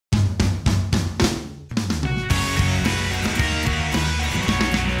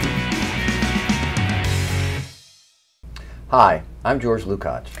Hi, I'm George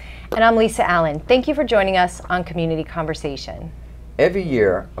Lucaci. And I'm Lisa Allen. Thank you for joining us on Community Conversation. Every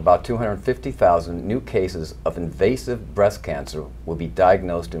year, about 250,000 new cases of invasive breast cancer will be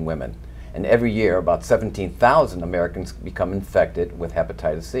diagnosed in women. And every year, about 17,000 Americans become infected with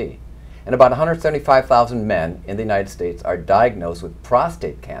hepatitis C. And about 175,000 men in the United States are diagnosed with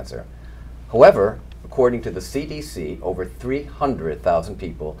prostate cancer. However, according to the CDC, over 300,000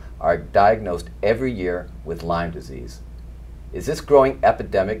 people are diagnosed every year with Lyme disease. Is this growing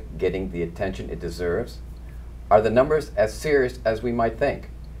epidemic getting the attention it deserves? Are the numbers as serious as we might think?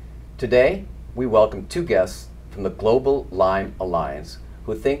 Today, we welcome two guests from the Global Lyme Alliance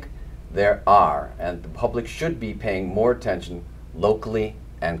who think there are and the public should be paying more attention locally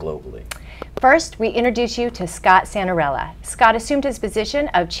and globally. First, we introduce you to Scott Santarella. Scott assumed his position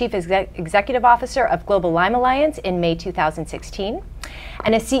of Chief Executive Officer of Global Lyme Alliance in May 2016.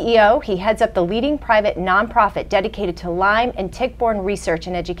 And as CEO, he heads up the leading private nonprofit dedicated to Lyme and tick-borne research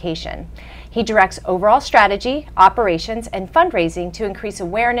and education. He directs overall strategy, operations, and fundraising to increase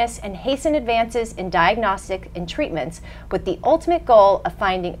awareness and hasten advances in diagnostic and treatments with the ultimate goal of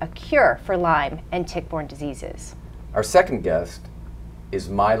finding a cure for Lyme and tick-borne diseases. Our second guest is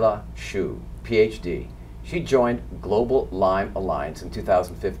Mayla, PhD. She joined Global Lyme Alliance in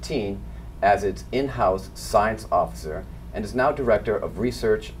 2015 as its in-house science officer and is now Director of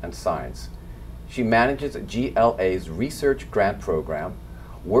Research and Science. She manages GLA's research grant program,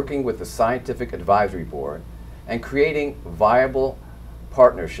 working with the Scientific Advisory Board, and creating viable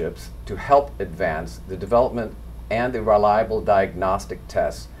partnerships to help advance the development and the reliable diagnostic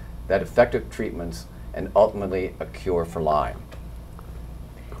tests that effective treatments and ultimately a cure for Lyme.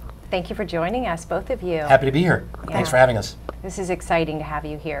 Thank you for joining us, both of you. Happy to be here. Yeah. Thanks for having us. This is exciting to have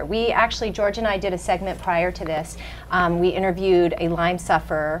you here. We actually, George and I did a segment prior to this. We interviewed a Lyme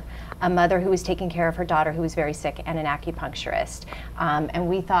sufferer, a mother who was taking care of her daughter who was very sick, and an acupuncturist. And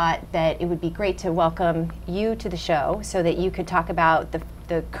we thought that it would be great to welcome you to the show so that you could talk about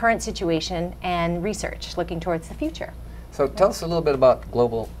the current situation and research looking towards the future. So tell us a little bit about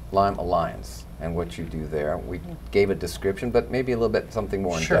Global Lyme Alliance and what you do there. We gave a description, but maybe a little bit something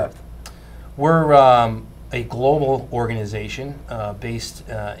more in depth. We're a global organization based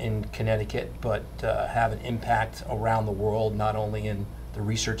in Connecticut, but have an impact around the world, not only in the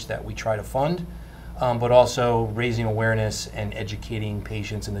research that we try to fund, but also raising awareness and educating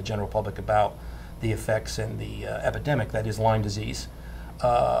patients and the general public about the effects and the epidemic that is Lyme disease.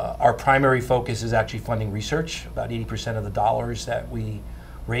 Our primary focus is actually funding research. About 80% of the dollars that we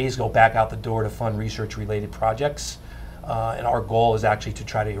raise go back out the door to fund research-related projects. And our goal is actually to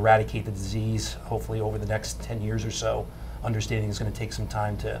try to eradicate the disease, hopefully over the next 10 years or so. Understanding it's going to take some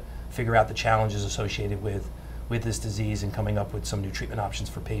time to figure out the challenges associated with this disease and coming up with some new treatment options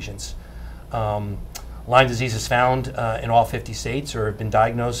for patients. Lyme disease is found in all 50 states, or have been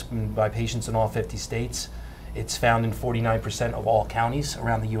diagnosed by patients in all 50 states. It's found in 49% of all counties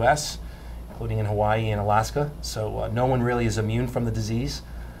around the U.S., including in Hawaii and Alaska. So no one really is immune from the disease.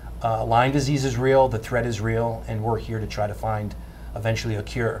 Lyme disease is real, the threat is real, and we're here to try to find eventually a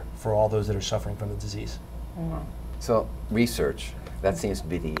cure for all those that are suffering from the disease. Mm-hmm. So research, that seems to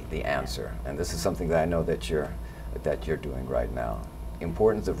be the answer, and this is something that I know that you're doing right now.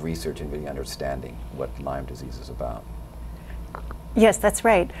 Importance of research and really understanding what Lyme disease is about. Yes, that's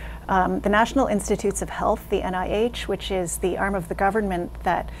right. The National Institutes of Health, the NIH, which is the arm of the government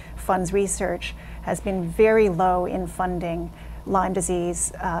that funds research, has been very low in funding Lyme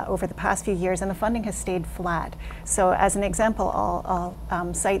disease over the past few years, and the funding has stayed flat. So as an example,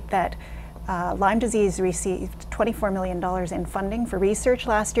 I'll cite that Lyme disease received $24 million in funding for research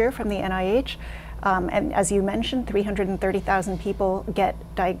last year from the NIH. And as you mentioned, 330,000 people get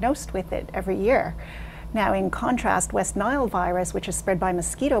diagnosed with it every year. Now, in contrast, West Nile virus, which is spread by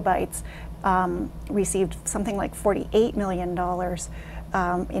mosquito bites, received something like $48 million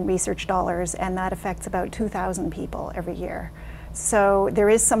in research dollars, and that affects about 2,000 people every year. So there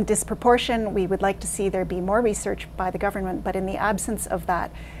is some disproportion. We would like to see there be more research by the government, but in the absence of that,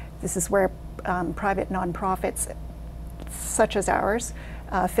 this is where private nonprofits such as ours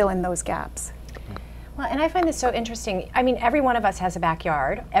fill in those gaps. Well, and I find this so interesting. I mean, every one of us has a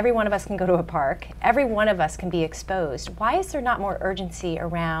backyard. Every one of us can go to a park. Every one of us can be exposed. Why is there not more urgency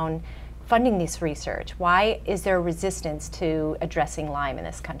around funding this research? Why is there resistance to addressing Lyme in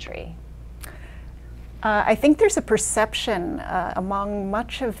this country? I think there's a perception among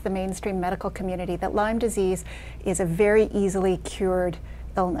much of the mainstream medical community that Lyme disease is a very easily cured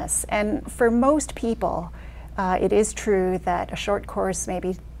illness. And for most people, it is true that a short course,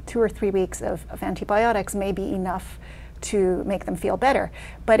 maybe 2 or 3 weeks of antibiotics may be enough to make them feel better.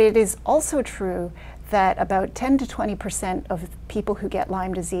 But it is also true that about 10 to 20% of people who get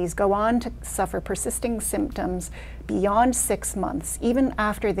Lyme disease go on to suffer persisting symptoms beyond 6 months, even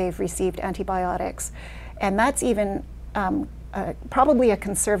after they've received antibiotics. And that's even probably a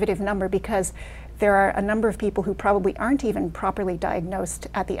conservative number, because there are a number of people who probably aren't even properly diagnosed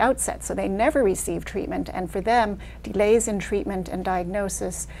at the outset, so they never receive treatment, and for them, delays in treatment and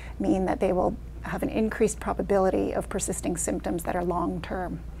diagnosis mean that they will have an increased probability of persisting symptoms that are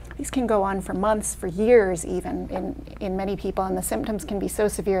long-term. These can go on for months, for years even, in many people, and the symptoms can be so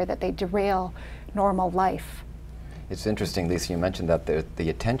severe that they derail normal life. It's interesting, Lisa, you mentioned that the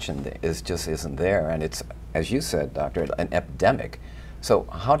attention just isn't there, and it's, as you said, Doctor, an epidemic. So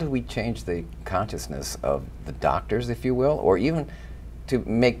how do we change the consciousness of the doctors, if you will, or even to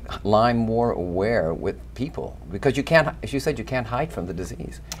make Lyme more aware with people? Because you can't, as you said, you can't hide from the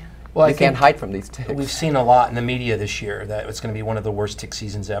disease. Well, you can't hide from these ticks. We've seen a lot in the media this year that it's going to be one of the worst tick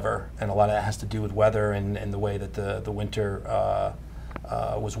seasons ever, and a lot of that has to do with weather and the way that the winter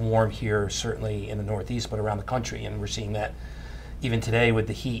was warm here, certainly in the Northeast, but around the country, and we're seeing that even today with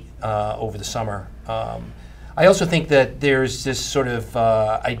the heat over the summer. I also think that there's this sort of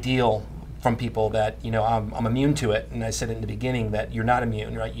ideal from people that, you know, I'm immune to it, and I said it in the beginning that you're not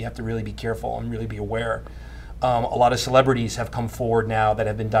immune, right? You have to really be careful and really be aware. A lot of celebrities have come forward now that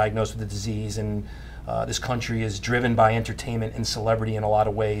have been diagnosed with the disease, and this country is driven by entertainment and celebrity in a lot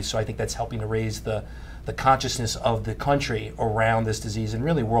of ways, so I think that's helping to raise the consciousness of the country around this disease, and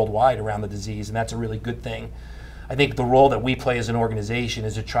really worldwide around the disease, and that's a really good thing. I think the role that we play as an organization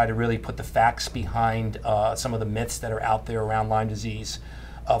is to try to really put the facts behind some of the myths that are out there around Lyme disease,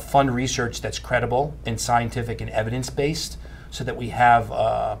 fund research that's credible and scientific and evidence-based, so that we have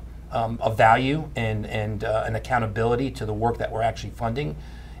a value and an accountability to the work that we're actually funding,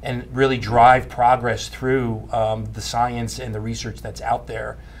 and really drive progress through the science and the research that's out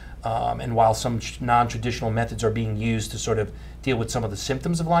there. And while some non-traditional methods are being used to sort of deal with some of the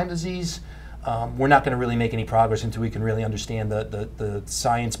symptoms of Lyme disease, we're not going to really make any progress until we can really understand the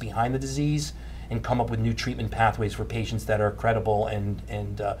science behind the disease and come up with new treatment pathways for patients that are credible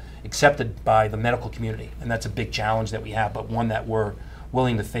and accepted by the medical community. And that's a big challenge that we have, but one that we're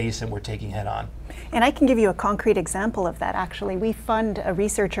willing to face and we're taking head on. And I can give you a concrete example of that, actually. We fund a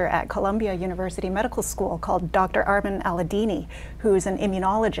researcher at Columbia University Medical School called Dr. Armin Aladini, who is an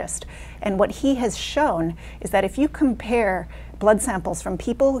immunologist. And what he has shown is that if you compare blood samples from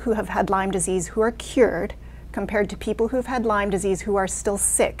people who have had Lyme disease who are cured compared to people who have had Lyme disease who are still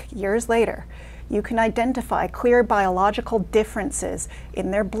sick years later, you can identify clear biological differences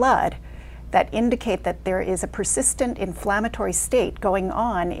in their blood that indicate that there is a persistent inflammatory state going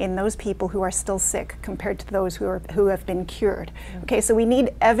on in those people who are still sick compared to those who have been cured. Okay, so we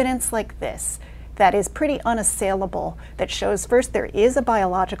need evidence like this that is pretty unassailable, that shows first there is a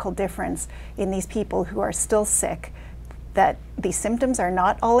biological difference in these people who are still sick, that these symptoms are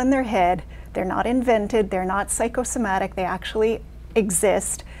not all in their head, they're not invented, they're not psychosomatic, they actually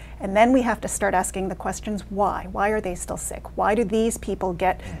exist. And then we have to start asking the questions, why? Why are they still sick? Why do these people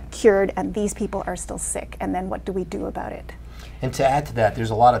get cured and these people are still sick? And then what do we do about it? And to add to that,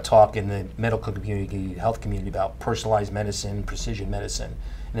 there's a lot of talk in the medical community, health community, about personalized medicine, precision medicine.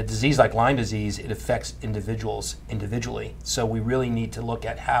 In a disease like Lyme disease, it affects individuals individually. So we really need to look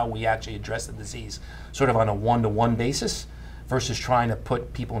at how we actually address the disease, sort of on a one-to-one basis, versus trying to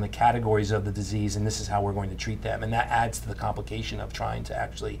put people in the categories of the disease and this is how we're going to treat them. And that adds to the complication of trying to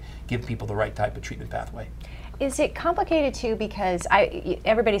actually give people the right type of treatment pathway. Is it complicated too, because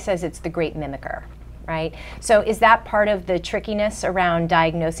everybody says it's the great mimicker, right? So is that part of the trickiness around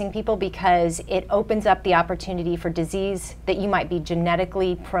diagnosing people, because it opens up the opportunity for disease that you might be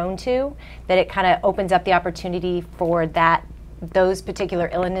genetically prone to, that it kind of opens up the opportunity for those particular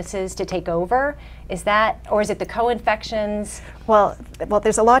illnesses to take over? Is that, or is it the co-infections? Well,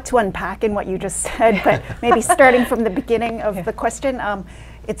 there's a lot to unpack in what you just said, but maybe starting from the beginning of the question,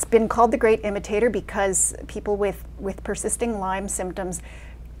 it's been called the great imitator because people with persisting Lyme symptoms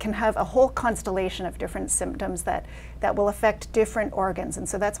can have a whole constellation of different symptoms that will affect different organs, and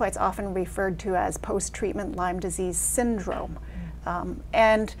so that's why it's often referred to as post-treatment Lyme disease syndrome.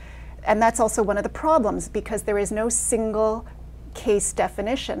 And that's also one of the problems, because there is no single case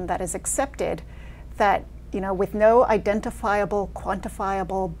definition that is accepted, that, you know, with no identifiable,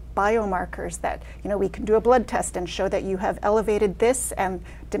 quantifiable biomarkers that, you know, we can do a blood test and show that you have elevated this and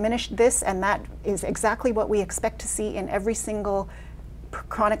diminished this, and that is exactly what we expect to see in every single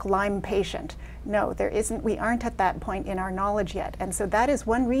chronic Lyme patient. No, there isn't. We aren't at that point in our knowledge yet. And so that is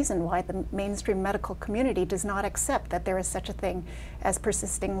one reason why the mainstream medical community does not accept that there is such a thing as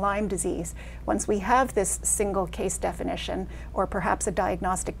persisting Lyme disease. Once we have this single case definition, or perhaps a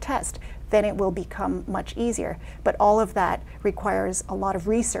diagnostic test, then it will become much easier. But all of that requires a lot of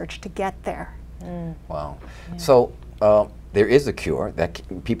research to get there. Wow. Yeah. So there is a cure, that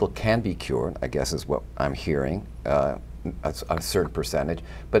people can be cured, I guess is what I'm hearing, a certain percentage.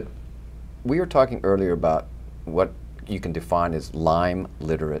 But we were talking earlier about what you can define as Lyme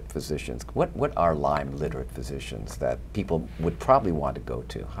literate physicians. What are Lyme literate physicians that people would probably want to go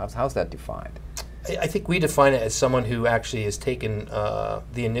to? How's that defined? I think we define it as someone who actually has taken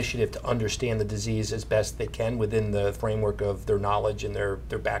the initiative to understand the disease as best they can within the framework of their knowledge and their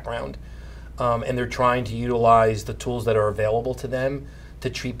background. And they're trying to utilize the tools that are available to them to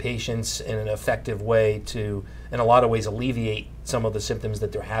treat patients in an effective way to, in a lot of ways, alleviate some of the symptoms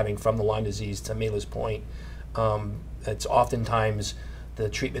that they're having from the Lyme disease. To Mayla's point, it's oftentimes the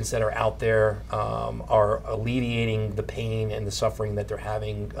treatments that are out there are alleviating the pain and the suffering that they're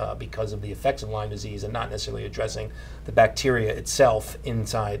having because of the effects of Lyme disease, and not necessarily addressing the bacteria itself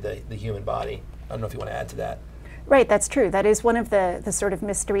inside the human body. I don't know if you want to add to that. Right, that's true. That is one of the sort of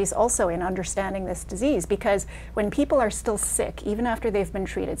mysteries also in understanding this disease, because when people are still sick, even after they've been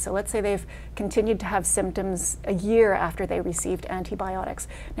treated, so let's say they've continued to have symptoms a year after they received antibiotics.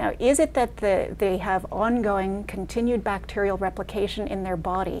 Now, is it that they have ongoing continued bacterial replication in their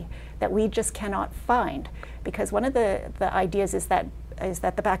body that we just cannot find? Because one of the ideas is that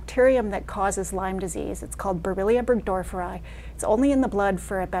the bacterium that causes Lyme disease, it's called Borrelia burgdorferi, it's only in the blood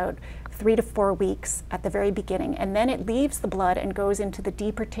for about 3 to 4 weeks at the very beginning, and then it leaves the blood and goes into the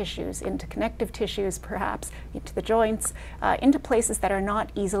deeper tissues, into connective tissues perhaps, into the joints, into places that are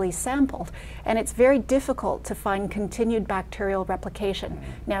not easily sampled. And it's very difficult to find continued bacterial replication.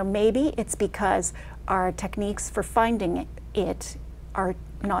 Now, maybe it's because our techniques for finding it are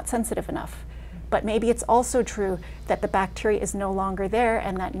not sensitive enough. But maybe it's also true that the bacteria is no longer there,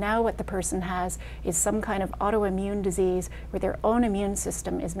 and that now what the person has is some kind of autoimmune disease where their own immune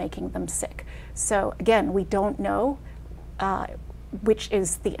system is making them sick. So again, we don't know which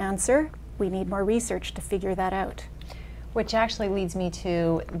is the answer. We need more research to figure that out. Which actually leads me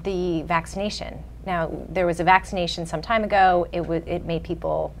to the vaccination. Now, there was a vaccination some time ago. It made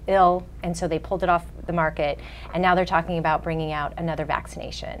people ill, and so they pulled it off the market. And now they're talking about bringing out another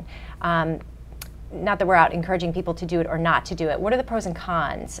vaccination. Not that we're out encouraging people to do it or not to do it. What are the pros and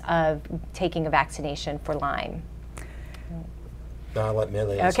cons of taking a vaccination for Lyme? I'll let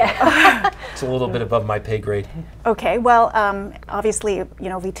Mayla answer. Okay. It's a little bit above my pay grade. Okay. Well, obviously, you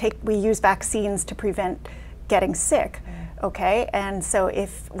know, we use vaccines to prevent getting sick. Okay, and so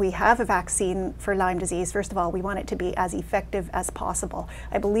if we have a vaccine for Lyme disease, first of all, we want it to be as effective as possible.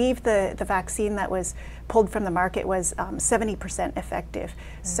 I believe the vaccine that was pulled from the market was 70% effective.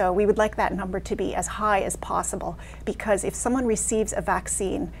 So we would like that number to be as high as possible, because if someone receives a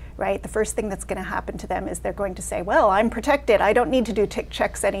vaccine, right, the first thing that's going to happen to them is they're going to say, well, I'm protected, I don't need to do tick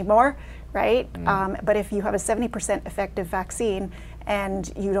checks anymore, right? But if you have a 70% effective vaccine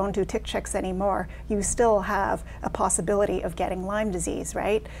and you don't do tick checks anymore, you still have a possibility of getting Lyme disease,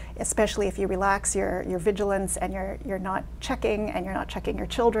 right? Especially if you relax your vigilance and you're not checking, and you're not checking your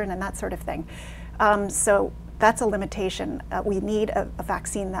children and that sort of thing. So that's a limitation. We need a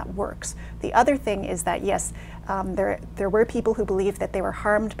vaccine that works. The other thing is that, yes, there were people who believed that they were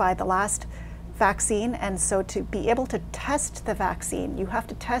harmed by the last vaccine, and so to be able to test the vaccine, you have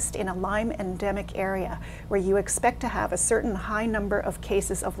to test in a Lyme endemic area where you expect to have a certain high number of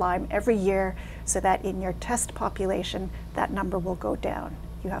cases of Lyme every year, so that in your test population, that number will go down.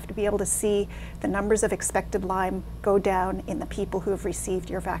 You have to be able to see the numbers of expected Lyme go down in the people who have received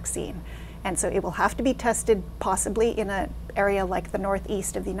your vaccine. And so it will have to be tested possibly in an area like the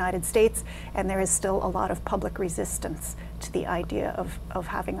northeast of the United States, and there is still a lot of public resistance to the idea of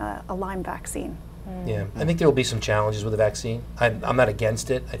having a Lyme vaccine. Yeah, I think there will be some challenges with the vaccine. I'm not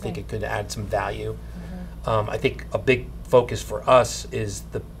against it. I think it could add some value. I think a big focus for us is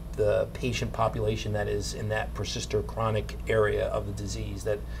the patient population that is in that persistent chronic area of the disease,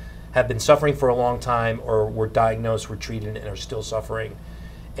 that have been suffering for a long time, or were diagnosed, were treated, and are still suffering.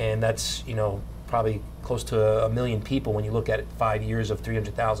 And that's, you know, probably close to 1 million people when you look at it, 5 years of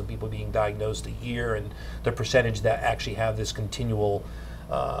 300,000 people being diagnosed a year, and the percentage that actually have this continual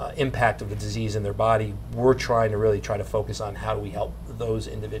impact of the disease in their body. We're trying to really focus on how do we help those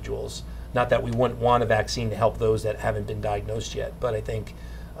individuals. Not that we wouldn't want a vaccine to help those that haven't been diagnosed yet, but I think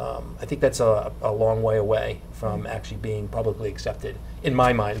that's a long way away from actually being publicly accepted, in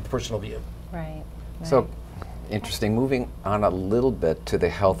my mind, personal view. Right. So, Interesting. Moving on a little bit to the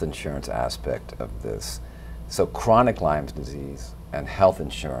health insurance aspect of this. So chronic Lyme disease and health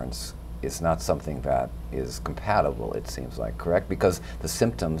insurance is not something that is compatible, it seems like, correct? Because the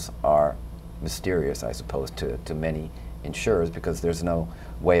symptoms are mysterious, I suppose, to many insurers, because there's no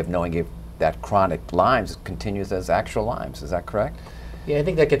way of knowing if that chronic Lyme's continues as actual Lyme's. Is that correct? Yeah, I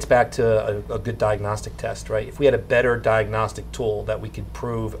think that gets back to a good diagnostic test, right? If we had a better diagnostic tool that we could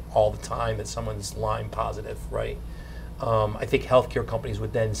prove all the time that someone's Lyme positive, right? I think healthcare companies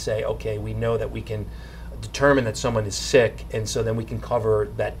would then say, okay, we know that we can determine that someone is sick, and so then we can cover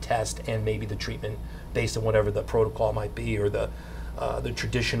that test and maybe the treatment based on whatever the protocol might be, or the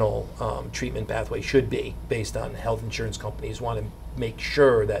traditional treatment pathway should be based on health insurance companies want to make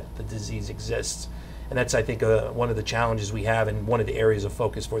sure that the disease exists. And that's, I think, one of the challenges we have, and one of the areas of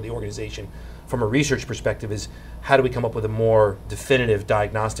focus for the organization from a research perspective is how do we come up with a more definitive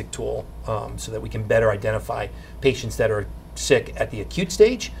diagnostic tool so that we can better identify patients that are sick at the acute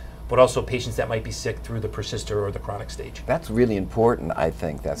stage, but also patients that might be sick through the persistent or the chronic stage. That's really important, I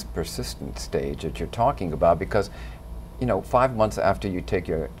think, that's persistent stage that you're talking about, because 5 months after you take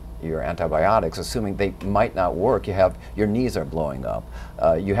your antibiotics, assuming they might not work, your knees are blowing up,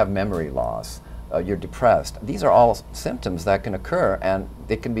 you have memory loss, you're depressed. These are all symptoms that can occur, and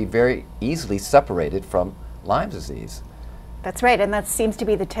they can be very easily separated from Lyme disease. That's right, and that seems to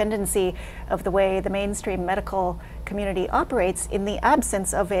be the tendency of the way the mainstream medical community operates in the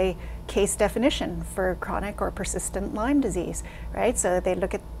absence of a case definition for chronic or persistent Lyme disease, right? So they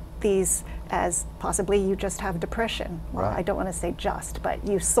look at these as possibly you just have depression. Well, right. I don't want to say just, but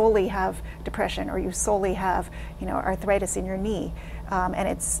you solely have depression, or you solely have, arthritis in your knee, and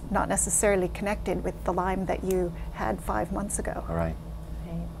it's not necessarily connected with the Lyme that you had 5 months ago. All right.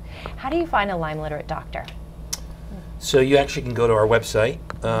 How do you find a Lyme literate doctor? So you actually can go to our website,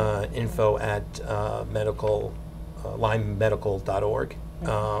 info at lymemedical.org.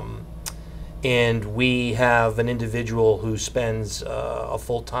 And we have an individual who spends a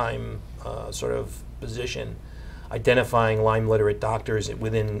full-time sort of position identifying Lyme literate doctors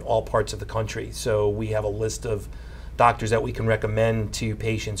within all parts of the country. So we have a list of doctors that we can recommend to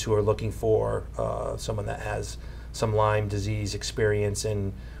patients who are looking for someone that has some Lyme disease experience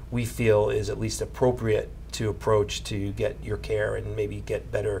and we feel is at least appropriate to approach to get your care and maybe get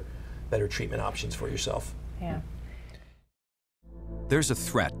better treatment options for yourself. Yeah. There's a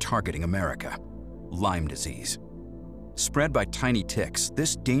threat targeting America: Lyme disease. Spread by tiny ticks,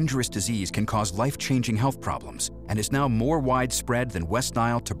 this dangerous disease can cause life-changing health problems and is now more widespread than West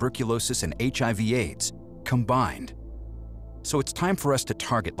Nile, tuberculosis, and HIV/AIDS combined. So it's time for us to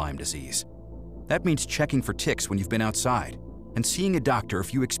target Lyme disease. That means checking for ticks when you've been outside and seeing a doctor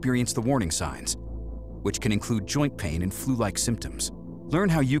if you experience the warning signs, which can include joint pain and flu-like symptoms. Learn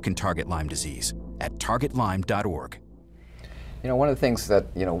how you can target Lyme disease at targetlyme.org. One of the things that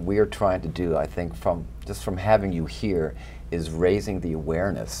we're trying to do, I think, from having you here, is raising the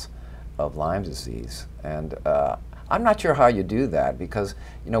awareness of Lyme disease. And I'm not sure how you do that, because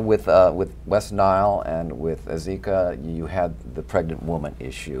with West Nile and with Zika, you had the pregnant woman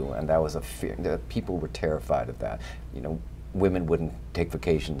issue, and that was a fear. People were terrified of that. Women wouldn't take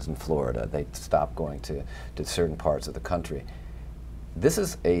vacations in Florida. They'd stop going to certain parts of the country. This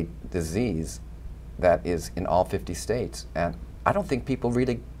is a disease that is in all 50 states, and I don't think people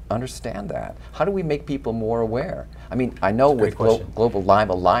really understand that. How do we make people more aware? I mean, I know with Global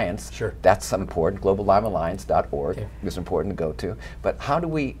Lyme Alliance, sure, that's important. GlobalLymeAlliance.org is important to go to. But how do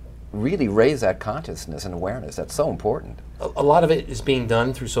we really raise that consciousness and awareness? That's so important. A lot of it is being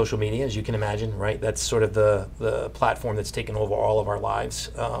done through social media, as you can imagine, right? That's sort of the platform that's taken over all of our lives.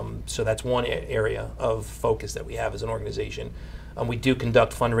 So that's one area of focus that we have as an organization. We do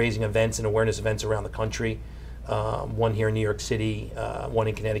conduct fundraising events and awareness events around the country. One here in New York City, one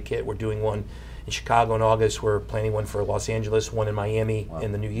in Connecticut. We're doing one in Chicago in August. We're planning one for Los Angeles, one in Miami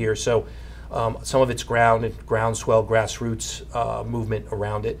in the new year. So some of it's groundswell, grassroots movement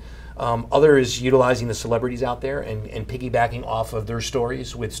around it. Other is utilizing the celebrities out there and piggybacking off of their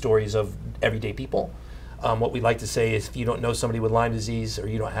stories with stories of everyday people. What we like to say is, if you don't know somebody with Lyme disease or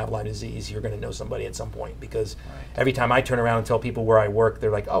you don't have Lyme disease, you're going to know somebody at some point, because every time I turn around and tell people where I work,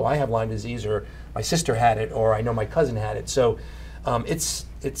 they're like, oh, I have Lyme disease, or my sister had it, or I know my cousin had it. So it's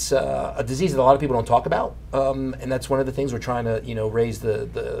a disease that a lot of people don't talk about, and that's one of the things we're trying to raise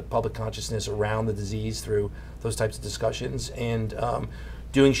the public consciousness around the disease through those types of discussions, and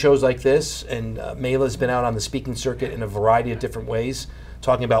doing shows like this. And Mayla's been out on the speaking circuit in a variety of different ways,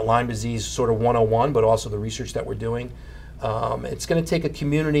 talking about Lyme disease sort of 101, but also the research that we're doing. It's going to take a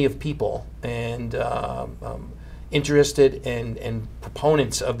community of people and interested and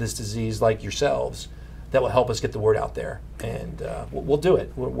proponents of this disease like yourselves that will help us get the word out there. And we'll do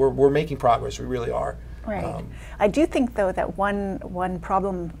it. We're making progress. We really are. Right. I do think, though, that one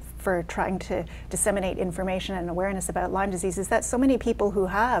problem for trying to disseminate information and awareness about Lyme disease is that so many people who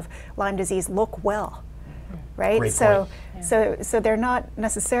have Lyme disease look well, right? Great so, point. so they're not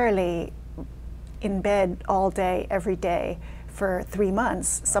necessarily in bed all day, every day for 3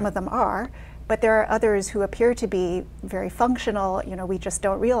 months. Some of them are, but there are others who appear to be very functional. You know, we just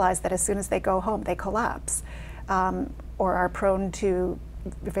don't realize that as soon as they go home, they collapse, or are prone to,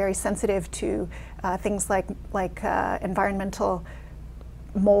 very sensitive to things like environmental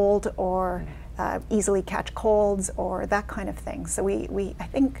mold, or easily catch colds, or that kind of thing. So we I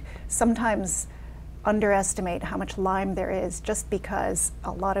think sometimes underestimate how much Lyme there is, just because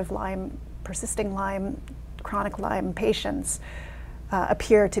a lot of Lyme, persisting Lyme, chronic Lyme patients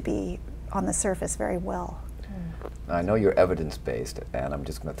appear to be on the surface very well. I know you're evidence-based, and I'm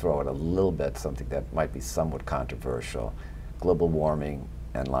just going to throw out a little bit something that might be somewhat controversial. Global warming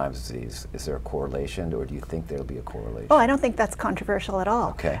and Lyme disease, is there a correlation, or do you think there'll be a correlation? Oh, I don't think that's controversial at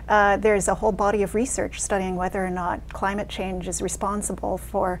all. Okay. There's a whole body of research studying whether or not climate change is responsible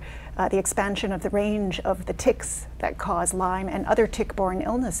for the expansion of the range of the ticks that cause Lyme and other tick-borne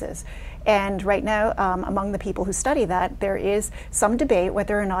illnesses. And right now, among the people who study that, there is some debate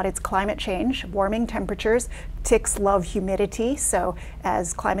whether or not it's climate change, warming temperatures. Ticks love humidity, so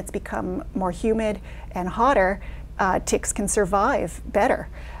as climates become more humid and hotter, ticks can survive better.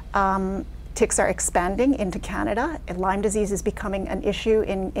 Ticks are expanding into Canada. Lyme disease is becoming an issue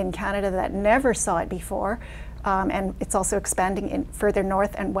in Canada that never saw it before. And it's also expanding in further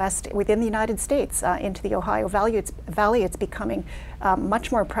north and west within the United States into the Ohio Valley. It's becoming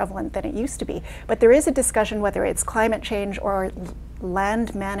much more prevalent than it used to be. But there is a discussion whether it's climate change or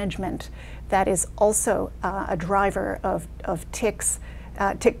land management that is also a driver of ticks,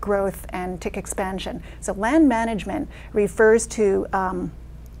 tick growth and tick expansion. So land management refers to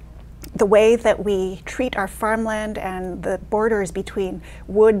the way that we treat our farmland and the borders between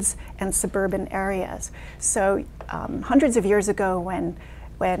woods and suburban areas. So hundreds of years ago,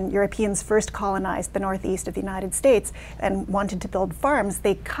 when Europeans first colonized the northeast of the United States and wanted to build farms,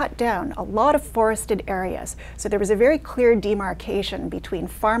 they cut down a lot of forested areas. So there was a very clear demarcation between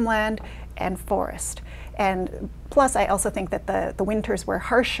farmland and forest. And plus, I also think that the winters were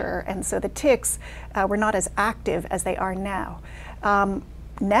harsher, and so the ticks were not as active as they are now.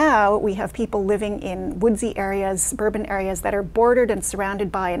 Now we have people living in woodsy areas, suburban areas that are bordered and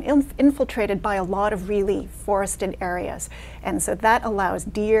surrounded by and infiltrated by a lot of really forested areas. And so that allows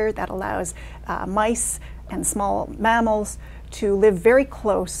deer, that allows mice and small mammals to live very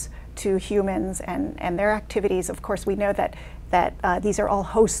close to humans and their activities. Of course, we know that these are all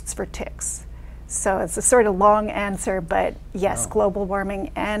hosts for ticks. So it's a sort of long answer, but yes, global warming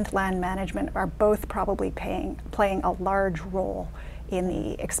and land management are both probably playing a large role in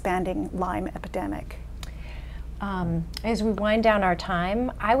the expanding Lyme epidemic. As we wind down our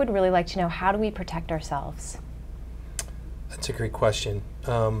time, I would really like to know, how do we protect ourselves? That's a great question.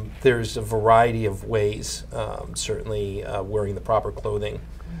 There's a variety of ways, certainly wearing the proper clothing.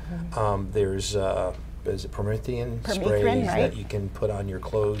 Mm-hmm. There's permethrin sprays, right, that you can put on your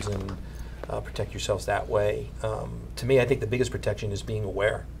clothes and protect yourselves that way. To me, I think the biggest protection is being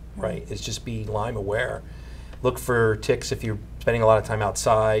aware, right? It's just be Lyme aware. Look for ticks if you're spending a lot of time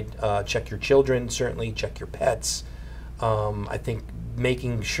outside. Check your children, certainly. Check your pets. I think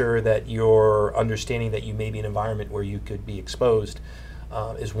making sure that you're understanding that you may be in an environment where you could be exposed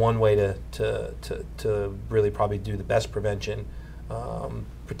is one way to really probably do the best prevention.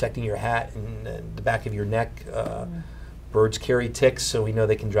 Protecting your hat and the back of your neck. Birds carry ticks, so we know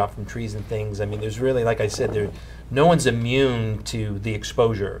they can drop from trees and things. I mean, there's really, like I said, no one's immune to the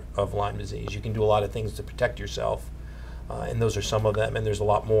exposure of Lyme disease. You can do a lot of things to protect yourself, and those are some of them, and there's a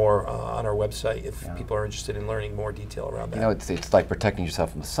lot more on our website if people are interested in learning more detail around that. You know, it's like protecting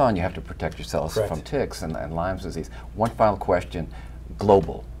yourself from the sun. You have to protect yourselves from ticks and Lyme disease. One final question,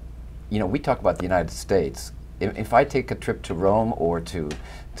 global. You know, we talk about the United States. If I take a trip to Rome or to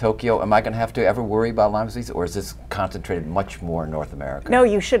Tokyo, am I going to have to ever worry about Lyme disease, or is this concentrated much more in North America? No,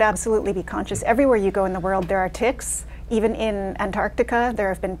 you should absolutely be conscious. Everywhere you go in the world, there are ticks. Even in Antarctica, there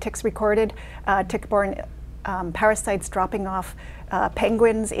have been ticks recorded, tick-borne parasites dropping off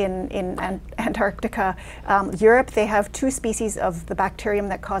penguins in Antarctica. Europe, they have 2 species of the bacterium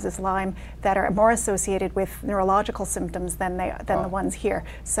that causes Lyme that are more associated with neurological symptoms than the ones here.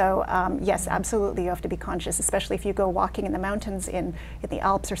 So yes, absolutely, you have to be conscious, especially if you go walking in the mountains in the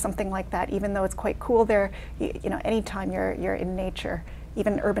Alps or something like that. Even though it's quite cool there, you know, anytime you're in nature,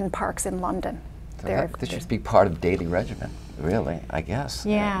 even urban parks in London. So this should be part of daily regimen. really, I guess.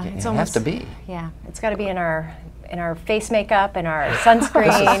 Yeah, It it's has almost to be. Yeah, it's got to be in our face makeup and our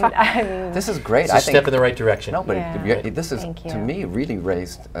sunscreen. I mean, This is great. It's a step in the right direction. No, but Yeah. this is, Thank to you. me, really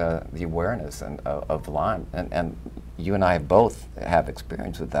raised the awareness of Lyme. And you and I both have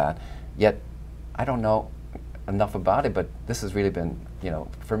experience with that. Yet, I don't know enough about it, but this has really been,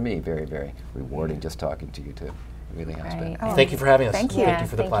 for me, very, very rewarding just talking to you two. It really has been. Right. Thank you for having us. Thank you. Thank you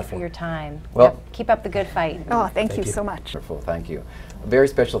for the thank platform. you for your time. Well- Yep, keep up the good fight. Oh, thank you you. so much. Wonderful, thank you. A very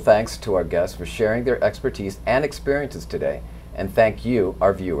special thanks to our guests for sharing their expertise and experiences today. And thank you,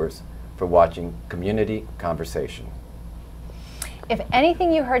 our viewers, for watching Community Conversation. If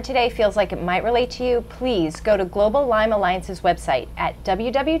anything you heard today feels like it might relate to you, please go to Global Lyme Alliance's website at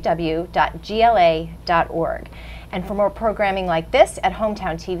www.gla.org. And for more programming like this at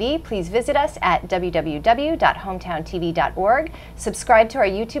Hometown TV, please visit us at www.hometowntv.org. Subscribe to our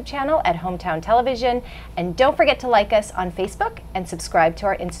YouTube channel at Hometown Television. And don't forget to like us on Facebook and subscribe to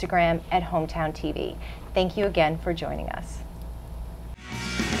our Instagram at Hometown TV. Thank you again for joining us.